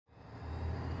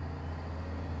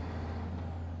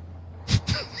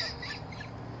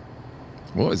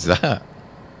What is that?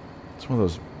 It's one of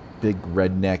those big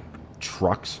redneck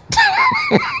trucks.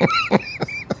 I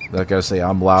gotta say,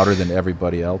 I'm louder than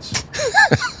everybody else.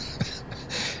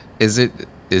 Is it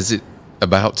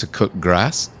about to cut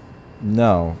grass?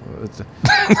 No,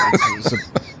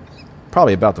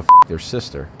 probably about to their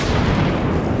sister.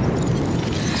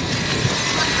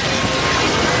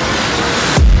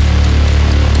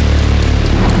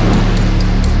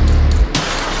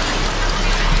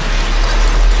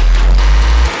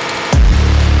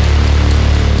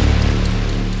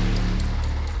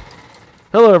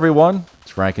 Hello, everyone.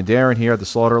 It's Frank and Darren here at the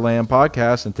Slaughterland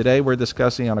Podcast, and today we're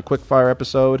discussing on a quickfire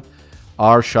episode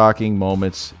our shocking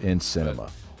moments in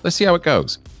cinema. Let's see how it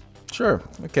goes. Sure.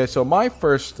 Okay, so my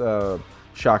first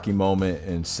shocking moment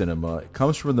in cinema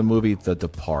comes from the movie The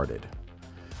Departed.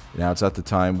 Now, it's at the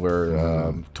time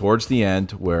where, towards the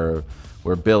end, where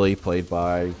Billy, played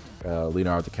by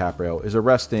Leonardo DiCaprio, is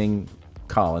arresting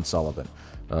Colin Sullivan,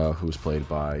 who's played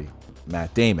by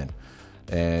Matt Damon.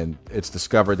 And it's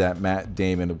discovered that Matt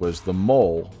Damon was the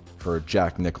mole for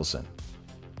Jack Nicholson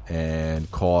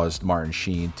and caused Martin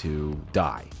Sheen to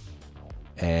die.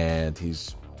 And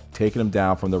he's taking him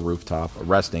down from the rooftop,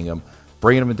 arresting him,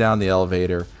 bringing him down the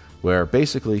elevator, where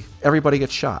basically everybody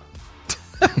gets shot.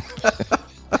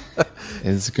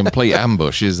 It's a complete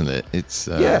ambush, isn't it? It's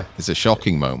a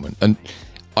shocking moment. And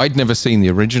I'd never seen the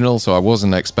original, so I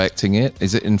wasn't expecting it.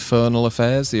 Is it Infernal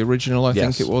Affairs, the original? I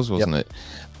think it was, wasn't it?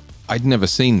 I'd never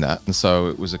seen that, and so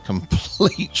it was a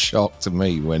complete shock to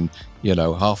me when, you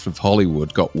know, half of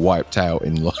Hollywood got wiped out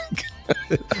in like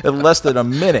in less than a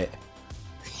minute.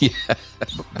 Yeah.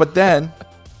 But then,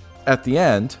 at the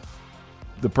end,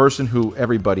 the person who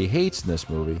everybody hates in this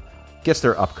movie gets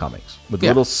their upcomings with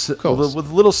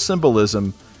little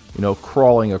symbolism, you know,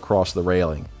 crawling across the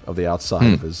railing of the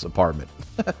outside of his apartment.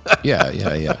 Yeah.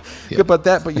 But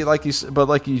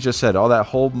like you just said, all that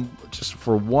whole, just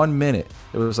for 1 minute,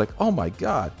 it was like, oh my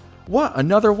God, what,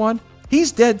 another one?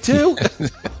 He's dead too.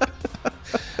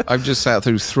 I've just sat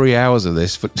through 3 hours of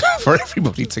this for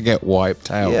everybody to get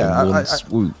wiped out in one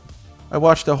swoop. I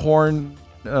watched a horny,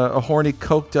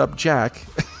 coked up Jack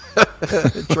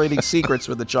trading secrets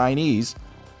with the Chinese,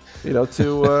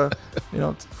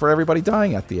 for everybody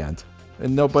dying at the end.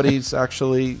 And nobody's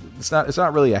actually, it's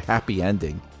not really a happy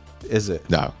ending, is it?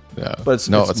 No. But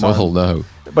it's all no.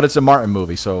 But it's a Martin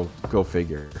movie, so go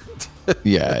figure.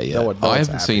 Yeah. I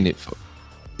haven't seen it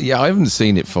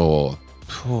for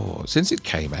since it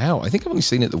came out. I think I've only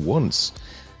seen it once.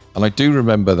 And I do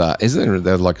remember that. Isn't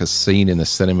there like a scene in the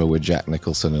cinema with Jack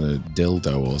Nicholson and a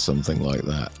dildo or something like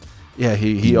that? Yeah,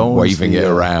 he owns waving it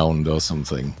around or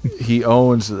something. He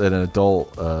owns an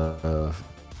adult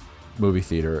movie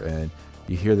theater, and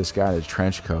you hear this guy in a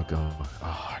trench coat go,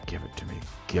 "Oh, give it to me.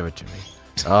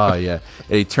 Oh yeah."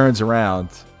 And he turns around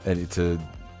and to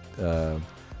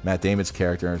Matt Damon's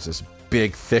character, and it's this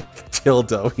big, thick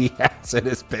dildo he has in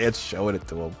his pants, showing it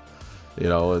to him.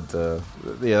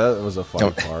 That was a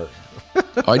funny part.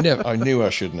 I knew I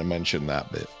shouldn't have mentioned that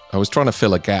bit. I was trying to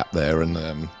fill a gap there, and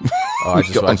I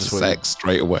just got onto sex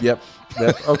straight away. Yep.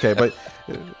 Okay, but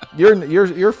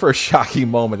your first shocking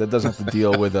moment that doesn't have to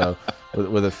deal with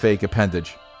a fake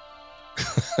appendage.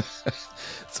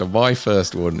 So my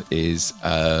first one is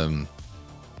a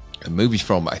movie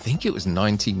from, I think it was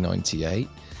 1998,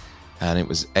 and it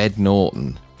was Ed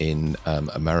Norton in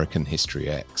American History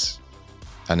X,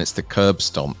 and it's the curb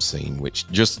stomp scene, which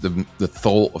just the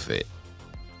thought of it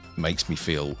makes me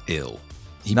feel ill.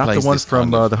 Not the one from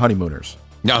The Honeymooners.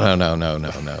 No.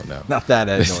 Not that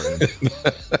Ed Norton.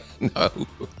 No.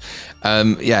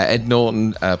 Ed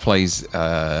Norton plays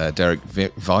Derek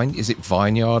Vine. Is it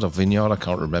Vineyard or Vineyard? I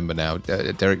can't remember now.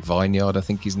 Derek Vineyard, I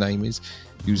think his name is.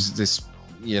 Who's this,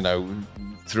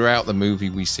 throughout the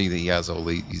movie we see that he has all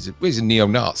these, he's a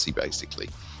neo-Nazi basically.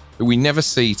 But we never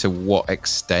see to what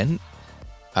extent.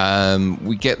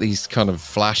 We get these kind of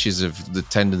flashes of the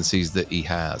tendencies that he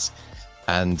has.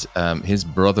 And his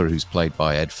brother, who's played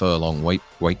by Ed Furlong,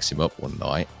 wakes him up one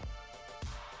night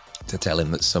to tell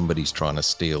him that somebody's trying to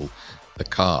steal the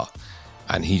car,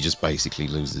 and he just basically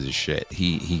loses his shit.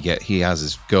 He has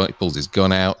his gun, he pulls his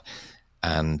gun out,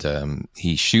 and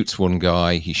he shoots one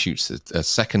guy. He shoots a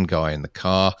second guy in the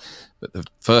car, but the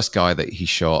first guy that he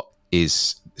shot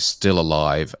is still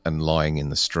alive and lying in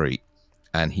the street.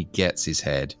 And he gets his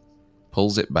head,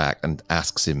 pulls it back, and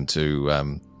asks him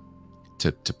to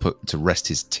rest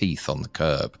his teeth on the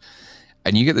curb.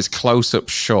 And you get this close-up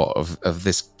shot of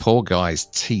this poor guy's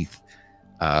teeth,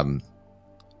 the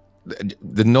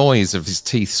noise of his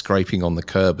teeth scraping on the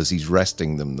curb as he's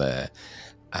resting them there,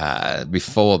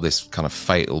 before this kind of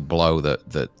fatal blow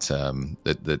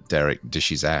that Derek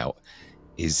dishes out,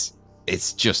 is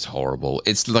it's just horrible.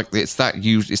 It's like it's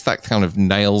that kind of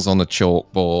nails on a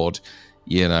chalkboard.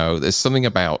 You know, there's something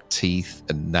about teeth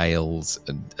and nails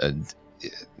and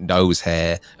nose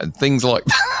hair and things like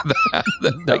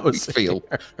that make me feel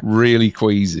really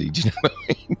queasy. Do you know what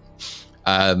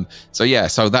I mean? So yeah,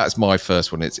 so that's my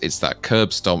first one. It's that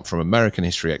curb stomp from American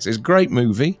History X. It's a great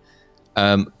movie,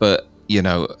 but you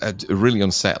know, a really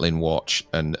unsettling watch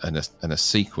and a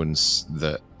sequence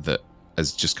that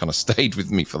has just kind of stayed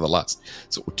with me for the last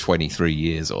sort of 23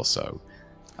 years or so.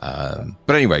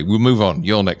 But anyway, we'll move on.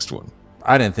 Your next one.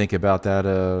 I didn't think about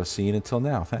that scene until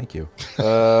now. Thank you.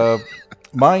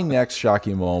 My next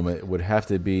shocking moment would have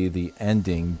to be the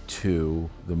ending to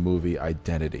the movie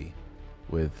Identity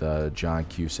with John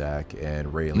Cusack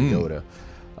and Ray Liotta.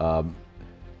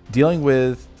 Dealing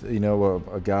with, you know,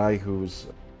 a guy who's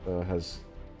has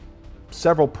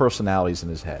several personalities in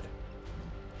his head.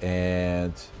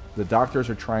 And the doctors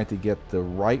are trying to get the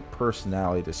right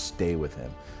personality to stay with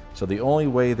him. So the only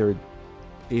way they're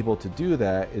able to do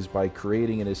that is by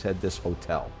creating in his head this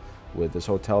hotel, with this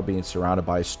hotel being surrounded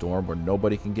by a storm where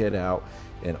nobody can get out,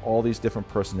 and all these different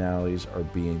personalities are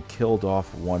being killed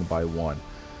off one by one.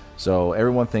 So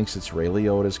everyone thinks it's Ray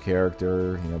Liotta's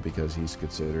character, you know, because he's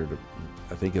considered,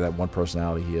 I think that one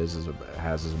personality he has as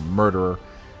a murderer,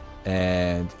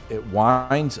 and it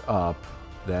winds up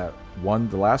that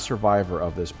the last survivor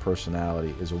of this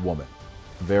personality is a woman,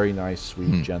 a very nice,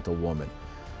 sweet, gentle woman.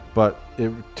 But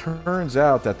it turns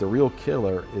out that the real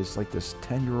killer is like this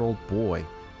 10-year-old boy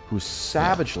who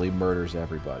savagely murders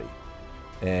everybody.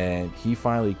 And he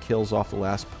finally kills off the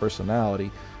last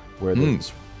personality, where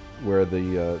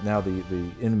now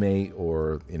the inmate,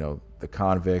 or you know, the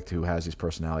convict who has these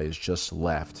personalities, just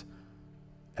left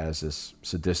as this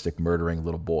sadistic murdering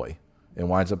little boy, and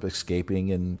winds up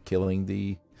escaping and killing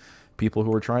the people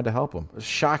who were trying to help him. A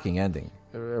shocking ending.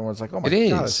 Everyone's like, oh my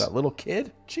God, it's that little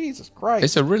kid? Jesus Christ.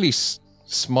 It's a really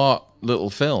smart little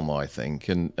film, I think.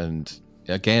 And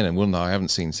again, and one that I haven't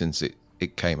seen since it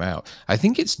came out. I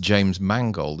think it's James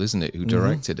Mangold, isn't it, who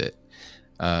directed it,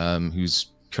 who's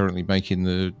currently making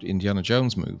the Indiana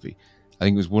Jones movie. I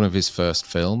think it was one of his first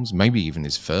films, maybe even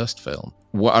his first film.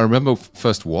 I remember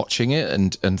first watching it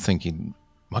and thinking,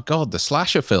 my God, the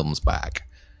slasher film's back.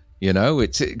 You know,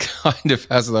 it kind of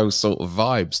has those sort of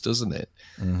vibes, doesn't it?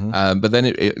 But then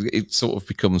it sort of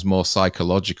becomes more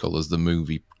psychological as the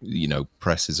movie, you know,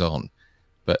 presses on.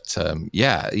 But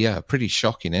pretty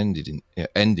shocking ending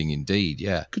indeed.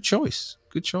 Yeah, good choice.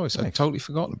 Thanks. I'd totally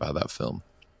forgotten about that film.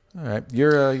 All right,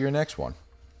 your next one.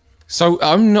 So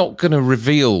I'm not going to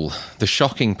reveal the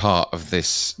shocking part of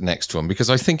this next one, because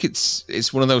I think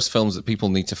it's one of those films that people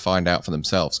need to find out for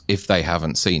themselves if they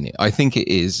haven't seen it. I think it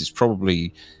is. It's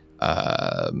probably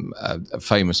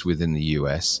famous within the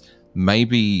US.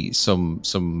 Maybe some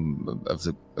of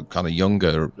the kind of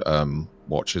younger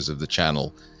watchers of the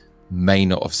channel may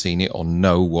not have seen it or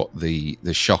know what the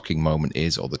shocking moment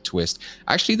is, or the twist.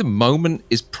 Actually, the moment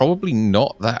is probably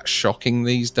not that shocking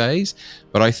these days,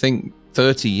 but I think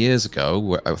 30 years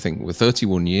ago, I think we're 30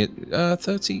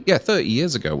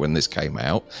 years ago when this came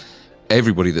out,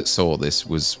 everybody that saw this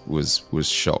was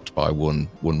shocked by one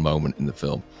moment in the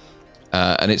film.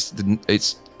 And it's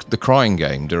The Crying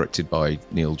Game, directed by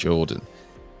Neil Jordan.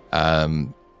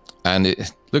 And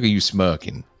look at you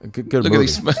smirking. Good movie.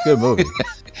 It's a good movie.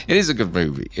 It is a good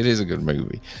movie. It is a good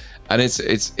movie, and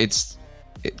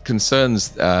it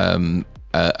concerns an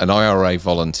IRA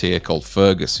volunteer called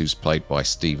Fergus, who's played by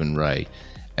Stephen Ray,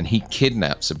 and he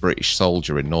kidnaps a British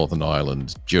soldier in Northern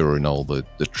Ireland during all the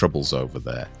troubles over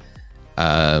there.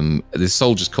 This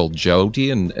soldier's called Jody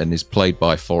and is played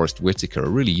by Forrest Whitaker, a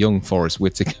really young Forrest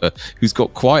Whitaker who's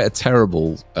got quite a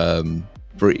terrible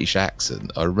British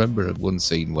accent. I remember one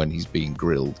scene when he's being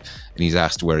grilled and he's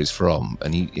asked where he's from,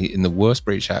 and he in the worst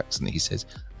British accent, he says,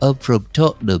 "I'm from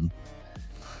Tottenham."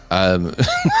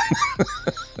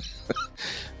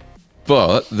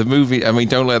 But the movie, I mean,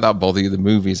 don't let that bother you. The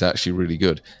movie is actually really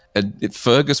good. And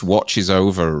Fergus watches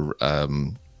over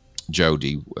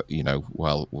Jody, you know,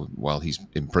 while he's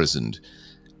imprisoned,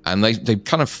 and they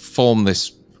kind of form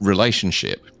this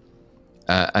relationship.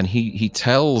 And he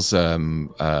tells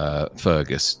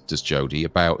Fergus, does Jody,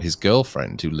 about his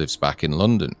girlfriend who lives back in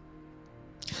London,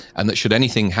 and that should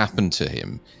anything happen to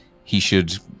him, he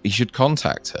should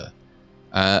contact her.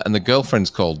 And the girlfriend's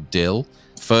called Dill.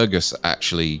 Fergus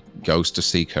actually goes to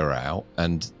seek her out,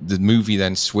 and the movie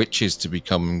then switches to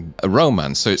become a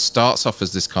romance. So it starts off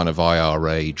as this kind of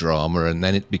IRA drama, and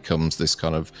then it becomes this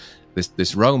kind of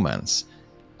this romance.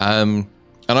 And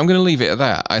I'm going to leave it at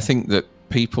that. I think that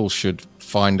people should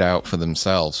find out for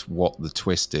themselves what the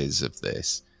twist is of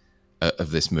this.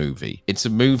 of this movie. It's a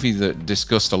movie that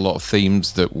discussed a lot of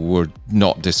themes that were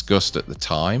not discussed at the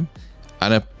time,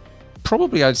 and are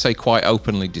probably, I'd say, quite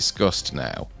openly discussed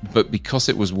now. But because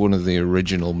it was one of the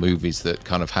original movies that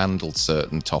kind of handled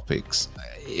certain topics,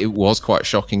 it was quite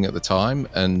shocking at the time.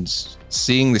 And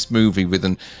seeing this movie with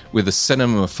a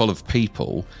cinema full of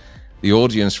people, the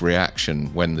audience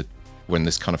reaction when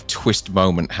this kind of twist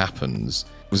moment happens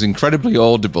was incredibly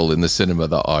audible in the cinema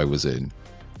that I was in.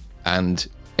 And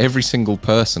every single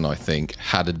person, I think,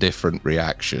 had a different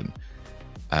reaction.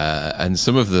 And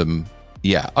some of them,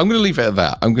 yeah, I'm going to leave it at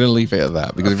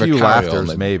that. Because a few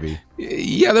laughters, maybe.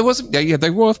 Yeah, there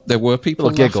were people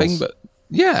laughing, but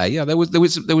yeah, there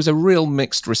was a real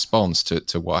mixed response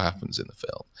to what happens in the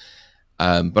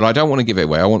film. But I don't want to give it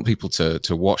away. I want people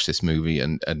to watch this movie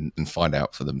and find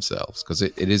out for themselves, because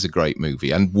it is a great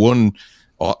movie and won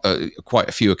quite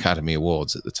a few Academy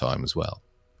Awards at the time as well.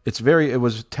 It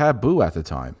was taboo at the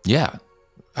time. Yeah,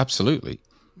 absolutely.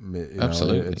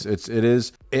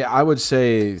 Absolutely. I would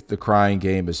say The Crying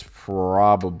Game is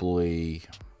probably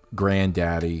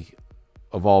granddaddy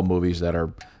of all movies that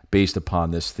are based upon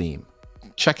this theme.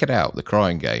 Check it out, The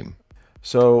Crying Game.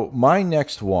 So my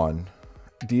next one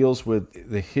deals with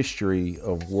the history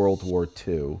of World War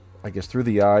II, I guess through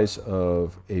the eyes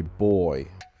of a boy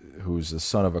who's the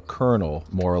son of a colonel,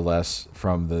 more or less,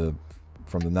 from the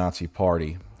Nazi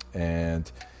Party. And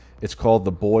it's called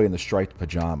The Boy in the Striped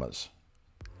Pajamas.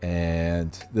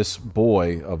 And this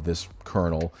boy of this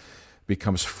colonel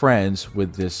becomes friends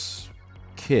with this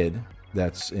kid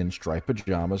that's in striped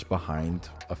pajamas behind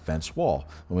a fence wall.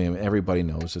 I mean, everybody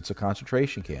knows it's a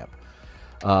concentration camp.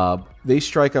 They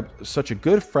strike up such a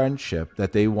good friendship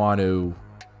that they want to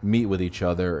meet with each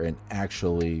other and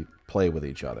actually play with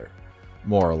each other,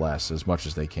 more or less, as much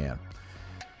as they can.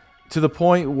 To the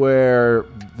point where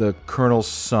the colonel's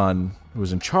son,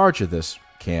 who's in charge of this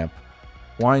camp,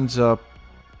 winds up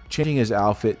changing his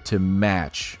outfit to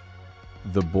match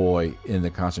the boy in the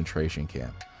concentration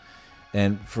camp.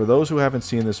 And for those who haven't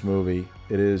seen this movie,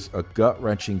 it is a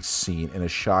gut-wrenching scene and a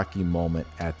shocking moment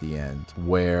at the end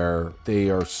where they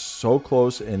are so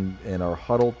close and are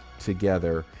huddled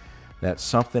together that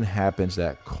something happens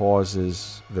that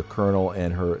causes the colonel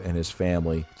and his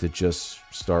family to just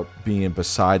start being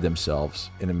beside themselves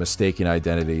in a mistaken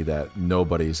identity that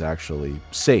nobody's actually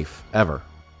safe ever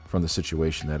from the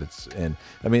situation that it's in.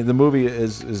 I mean, the movie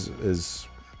is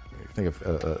I think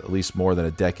at least more than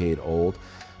a decade old,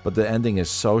 but the ending is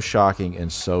so shocking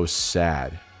and so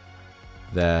sad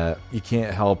that you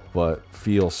can't help but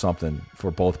feel something for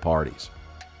both parties,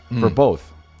 for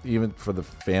both, even for the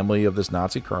family of this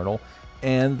Nazi colonel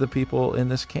and the people in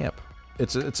this camp.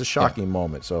 It's a shocking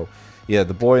moment. So, yeah,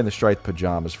 The Boy in the Striped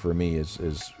Pajamas for me is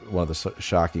one of the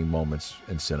shocking moments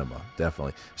in cinema,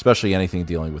 definitely, especially anything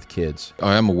dealing with kids.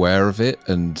 I am aware of it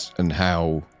and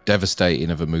how devastating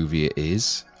of a movie it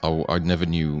is. I never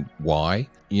knew why.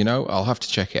 You know, I'll have to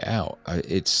check it out.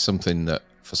 It's something that,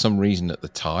 for some reason at the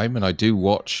time, and I do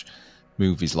watch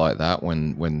movies like that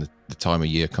when the time of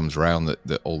year comes around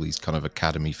that all these kind of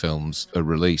Academy films are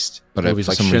released. But movies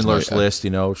like Schindler's List, you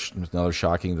know, another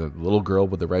shocking, the little girl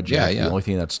with the red jacket, the only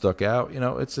thing that stuck out, you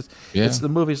know, it's the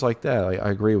movies like that.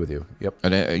 I agree with you. Yep.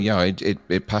 And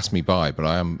it passed me by, but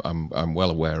I'm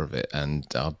well aware of it, and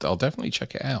I'll definitely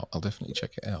check it out.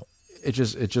 It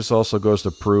just also goes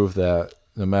to prove that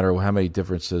no matter how many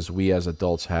differences we as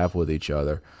adults have with each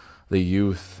other, the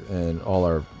youth and all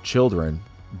our children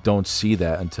don't see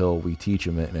that until we teach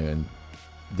them it, and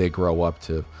they grow up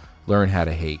to learn how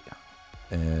to hate.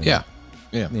 And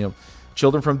you know,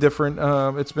 children from different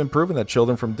it's been proven that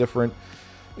children from different,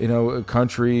 you know,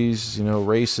 countries, you know,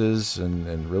 races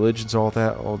and religions, all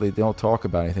that, they don't talk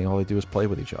about anything, all they do is play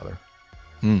with each other.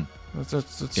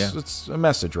 It's a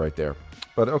message right there.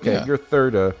 But okay, your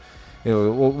third, you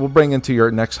know, we'll bring into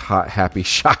your next hot, happy,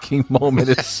 shocking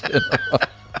moment.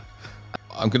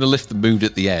 I'm going to lift the mood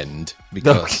at the end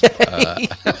because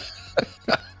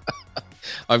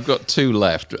I've got two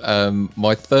left.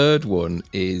 My third one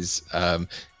is a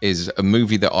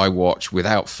movie that I watch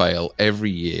without fail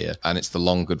every year, and it's The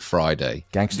Long Good Friday.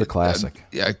 Gangster classic.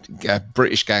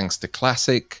 British gangster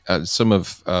classic. Some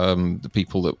of the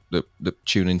people that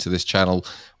tune into this channel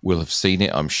will have seen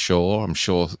it, I'm sure.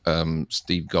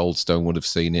 Steve Goldstone would have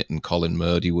seen it, and Colin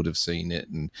Murdy would have seen it,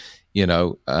 and you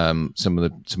know, some of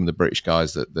the British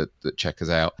guys that check us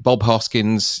out. Bob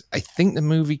Hoskins, I think the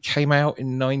movie came out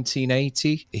in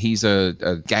 1980. He's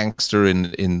a gangster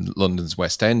in London's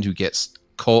West End who gets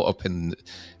caught up in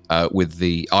with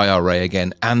the IRA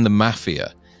again and the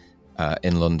mafia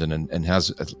in London, and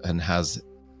has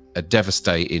a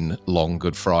devastating long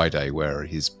Good Friday where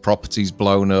his property's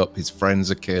blown up, his friends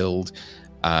are killed,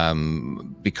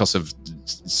 because of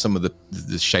some of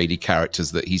the shady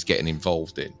characters that he's getting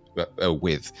involved in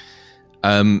with.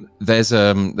 There's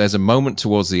a moment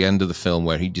towards the end of the film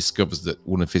where he discovers that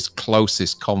one of his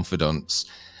closest confidants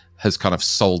has kind of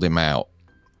sold him out,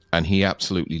 and he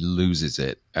absolutely loses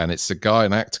it. And it's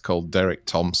an actor called Derek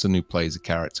Thompson, who plays a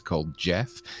character called Jeff.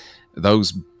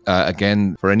 Those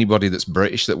again, for anybody that's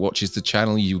British that watches the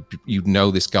channel, you'd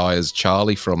know this guy as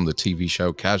Charlie from the TV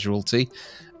show Casualty.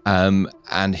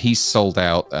 And he's sold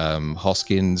out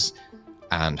Hoskins,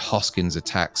 and Hoskins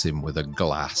attacks him with a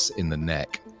glass in the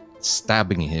neck,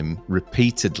 stabbing him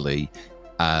repeatedly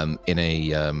in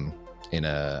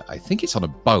a I think it's on a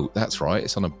boat. That's right,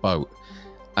 it's on a boat,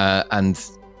 and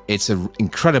it's an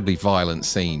incredibly violent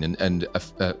scene, and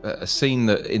a scene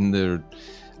that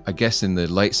I guess in the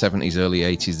late 70s, early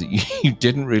 80s, that you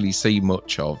didn't really see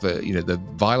much of. You know, the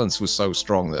violence was so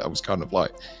strong that I was kind of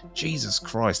like, Jesus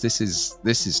Christ, this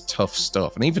is tough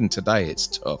stuff. And even today, it's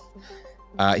tough.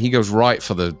 He goes right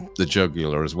for the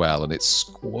jugular as well, and it's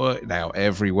squirting out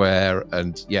everywhere.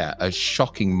 And yeah, a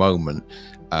shocking moment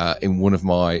in one of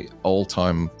my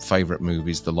all-time favorite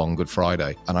movies, The Long Good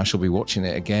Friday. And I shall be watching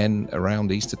it again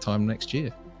around Easter time next year.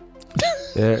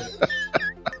 Yeah.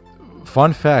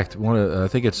 Fun fact, I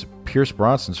think it's Pierce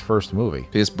Brosnan's first movie.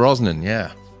 Pierce Brosnan,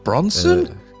 yeah.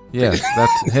 Bronson? Yeah,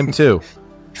 that's him too.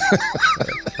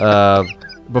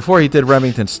 Before he did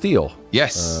Remington Steele.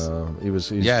 Yes. He was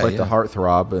quite the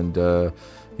heartthrob, and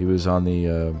he was on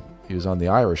the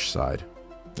Irish side.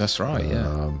 That's right,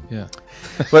 yeah. Yeah.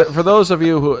 But for those of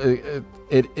you who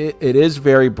it is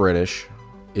very British,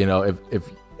 you know, if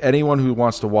anyone who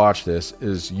wants to watch this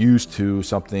is used to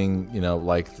something, you know,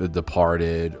 like The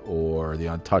Departed or The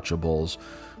Untouchables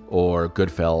or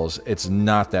Goodfellas, it's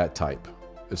not that type.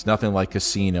 It's nothing like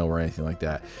Casino or anything like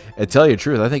that. And to tell you the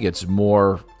truth, I think it's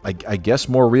more, I guess,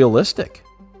 more realistic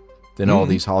than all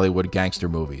these Hollywood gangster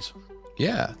movies.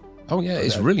 Yeah. Oh, yeah.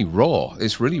 It's really raw.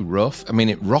 It's really rough. I mean,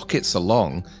 it rockets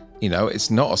along. You know, it's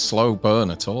not a slow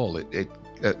burn at all. It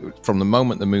from the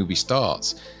moment the movie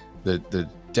starts, the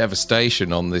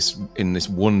devastation in this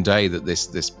one day that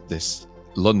this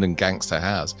London gangster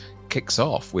has kicks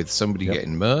off with somebody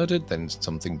getting murdered, then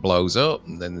something blows up,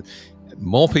 and then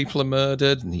more people are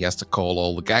murdered, and he has to call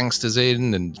all the gangsters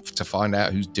in and to find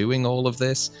out who's doing all of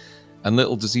this. And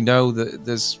little does he know that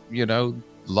there's, you know,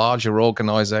 larger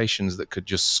organizations that could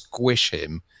just squish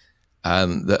him,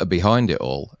 that are behind it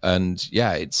all. And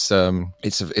yeah, it's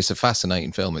a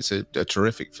fascinating film. It's a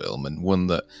terrific film, and one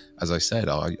that, as I said,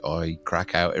 I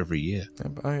crack out every year.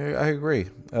 I agree.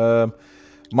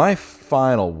 My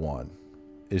final one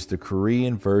is the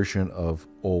Korean version of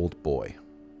Old Boy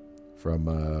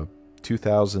from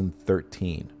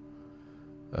 2013,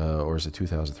 or is it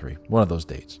 2003? One of those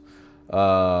dates.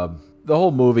 The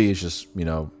whole movie is just, you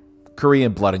know,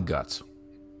 Korean blood and guts.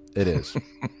 It is.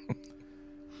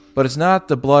 But it's not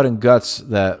the blood and guts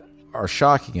that are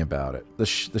shocking about it. The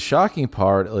shocking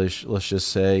part, let's just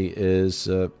say, is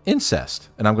incest.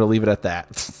 And I'm going to leave it at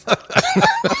that.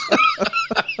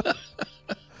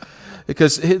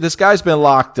 Because this guy's been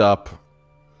locked up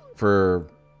for,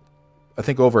 I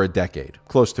think, over a decade.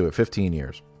 Close to it, 15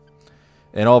 years.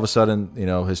 And all of a sudden, you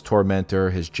know, his tormentor,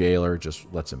 his jailer, just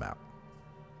lets him out.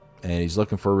 And he's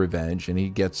looking for revenge, and he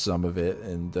gets some of it.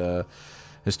 And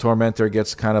his tormentor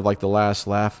gets kind of like the last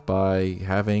laugh by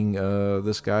having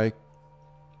this guy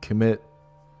commit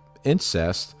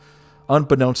incest,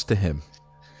 unbeknownst to him.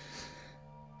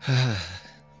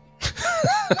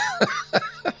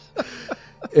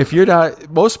 If you're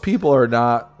not, most people are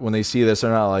not, when they see this,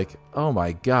 they're not like, oh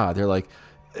my God. They're like,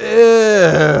 ew.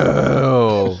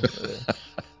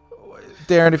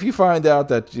 Darren, if you find out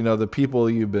that, you know, the people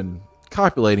you've been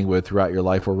copulating with throughout your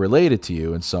life were related to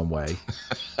you in some way,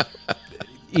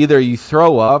 either you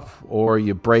throw up or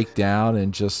you break down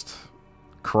and just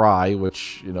cry,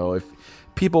 which, you know, if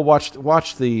people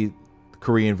watch the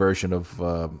Korean version of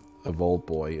Old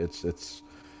Boy, it's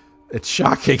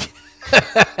shocking.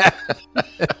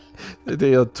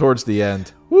 Towards the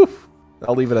end. Woo,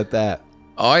 I'll leave it at that.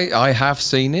 I have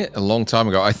seen it a long time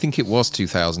ago. I think it was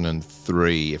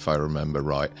 2003, if I remember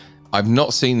right. I've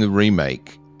not seen the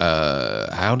remake.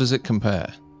 How does it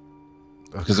compare?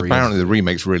 Because apparently the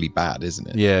remake's really bad, isn't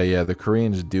it? Yeah. The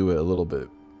Koreans do it a little bit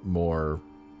more.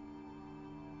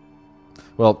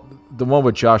 Well, the one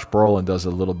with Josh Brolin does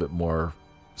a little bit more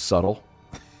subtle.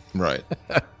 Right.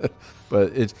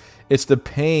 But it's the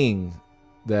pain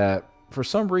that, for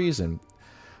some reason,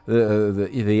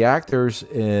 the actors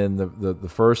in the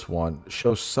first one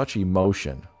show such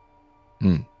emotion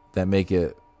that make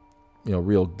it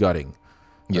real gutting.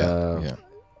 Yeah.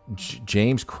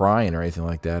 James crying or anything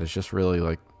like that is just really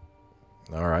like,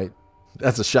 all right.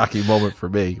 That's a shocking moment for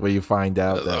me when you find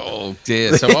out that. Oh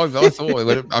dear! So I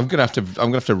thought I'm gonna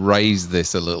have to raise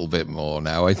this a little bit more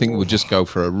now. I think we'll just go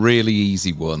for a really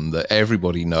easy one that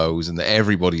everybody knows and that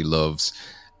everybody loves,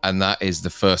 and that is the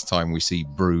first time we see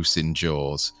Bruce in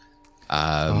Jaws.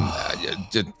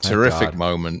 Terrific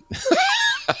moment.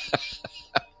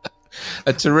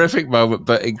 A terrific moment,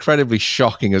 but incredibly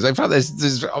shocking. In fact,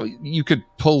 there's you could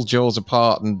pull Jaws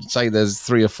apart and say there's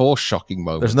 3 or 4 shocking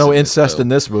moments. There's no incest in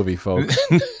this movie, folks.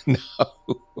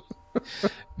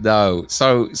 No.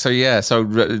 So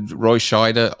Roy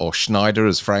Scheider, or Schneider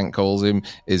as Frank calls him,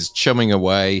 is chumming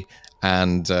away,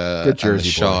 and Good Jersey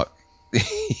shark.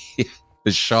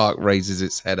 The shark raises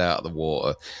its head out of the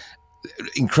water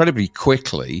incredibly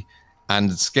quickly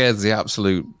and scares the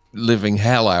absolute living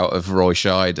hell out of Roy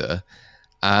Scheider.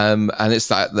 And it's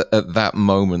at that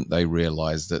moment they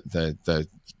realize that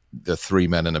the 3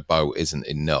 men in a boat isn't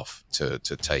enough to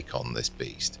take on this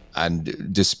beast.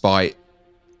 And despite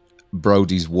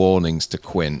Brody's warnings to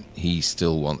Quint, he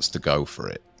still wants to go for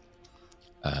it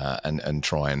and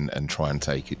try and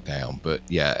take it down. But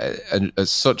yeah,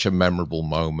 such a memorable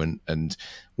moment, and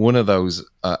one of those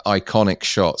iconic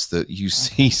shots that you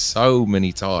see so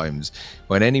many times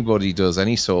when anybody does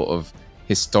any sort of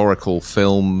historical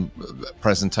film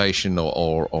presentation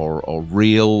or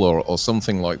reel or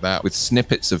something like that with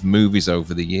snippets of movies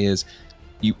over the years.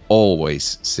 You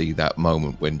always see that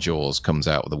moment when Jaws comes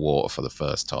out of the water for the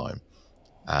first time.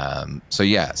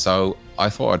 So I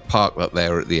thought I'd park that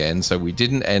there at the end, so we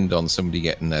didn't end on somebody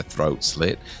getting their throat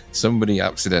slit, somebody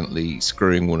accidentally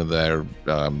screwing one of their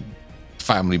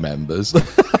family members,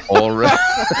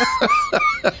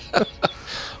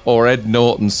 or Ed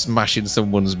Norton smashing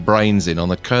someone's brains in on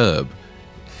the curb.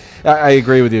 I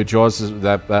agree with you. Jaws is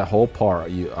that whole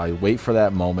part. I wait for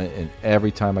that moment, and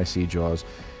every time I see Jaws,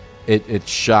 it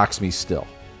shocks me still.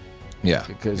 Yeah,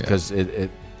 because the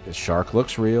shark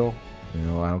looks real.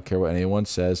 I don't care what anyone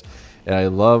says, and I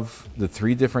love the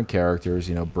 3 different characters.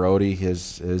 Brody,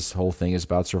 his whole thing is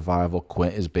about survival.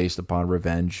 Quint is based upon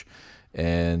revenge,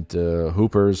 and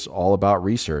Hooper's all about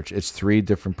research. It's 3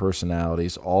 different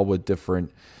personalities, all with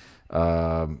different,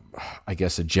 I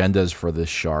guess, agendas for this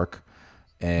shark.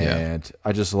 And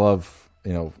I just love,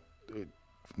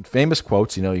 famous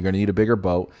quotes. You're going to need a bigger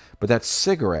boat, but that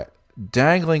cigarette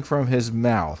dangling from his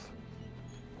mouth,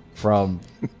 from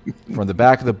the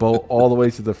back of the boat all the way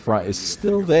to the front, is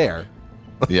still there.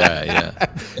 Yeah.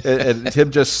 and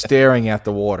him just staring at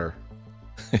the water.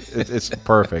 It's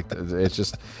perfect. It's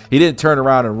just, he didn't turn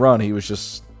around and run. He was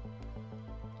just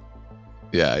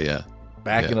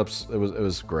backing up. It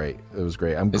was great. It was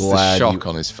great. It's the shock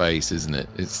on his face, isn't it?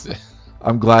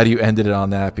 I'm glad you ended it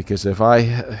on that, because if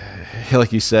I,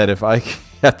 like you said, if I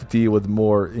had to deal with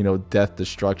more, death,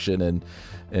 destruction,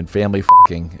 and family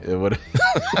fucking, it would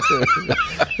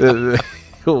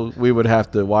we would have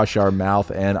to wash our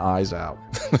mouth and eyes out.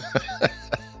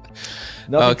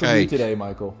 Nothing for me today,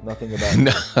 Michael. Nothing about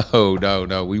you.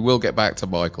 No. We will get back to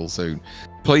Michael soon.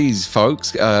 Please,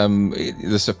 folks,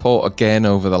 the support again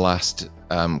over the last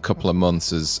couple of months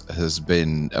has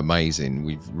been amazing.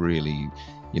 We've really,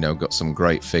 got some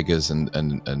great figures and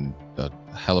a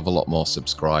hell of a lot more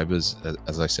subscribers.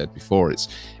 As I said before, it's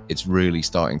really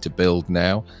starting to build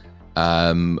now.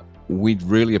 We'd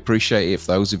really appreciate if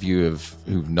those of you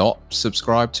who've not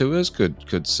subscribed to us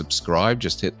could subscribe.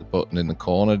 Just hit the button in the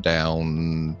corner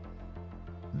down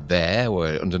there, or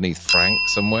underneath Frank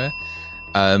somewhere.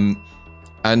 And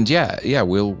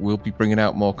we'll be bringing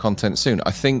out more content soon.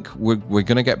 I think we're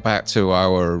going to get back to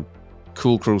our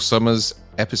Cool Cruel Summers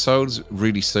episodes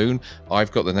really soon.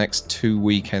 I've got the next 2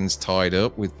 weekends tied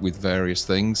up with various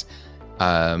things.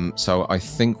 So I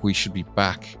think we should be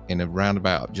back in around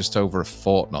about just over a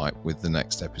fortnight with the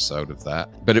next episode of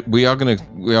that. But we are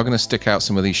gonna stick out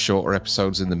some of these shorter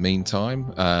episodes in the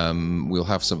meantime. We'll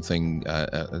have something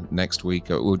next week.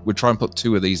 We'll try and put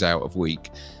 2 of these out a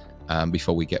week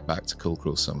before we get back to Cool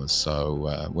Cruel Summers.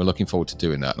 So we're looking forward to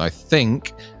doing that. And I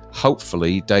think,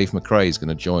 hopefully, Dave McRae is going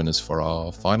to join us for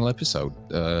our final episode,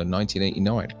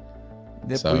 1989.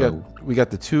 Yep, so, we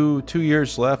got the two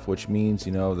years left, which means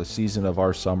the season of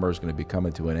our summer is going to be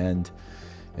coming to an end,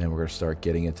 and we're going to start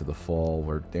getting into the fall,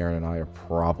 where Darren and I are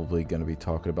probably going to be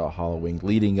talking about Halloween,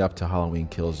 leading up to Halloween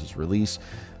Kills' release.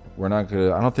 I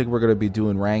don't think we're going to be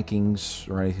doing rankings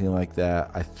or anything like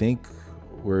that. I think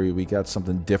we got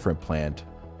something different planned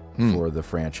for the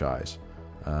franchise,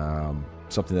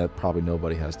 something that probably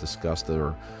nobody has discussed,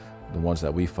 or the ones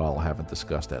that we follow haven't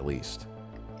discussed, at least.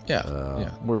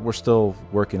 Yeah. We're still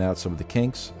working out some of the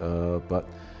kinks, but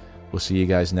We'll see you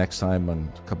guys next time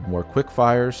on a couple more quick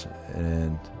fires.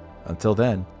 And until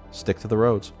then, stick to the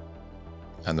roads.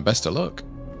 And the best of luck.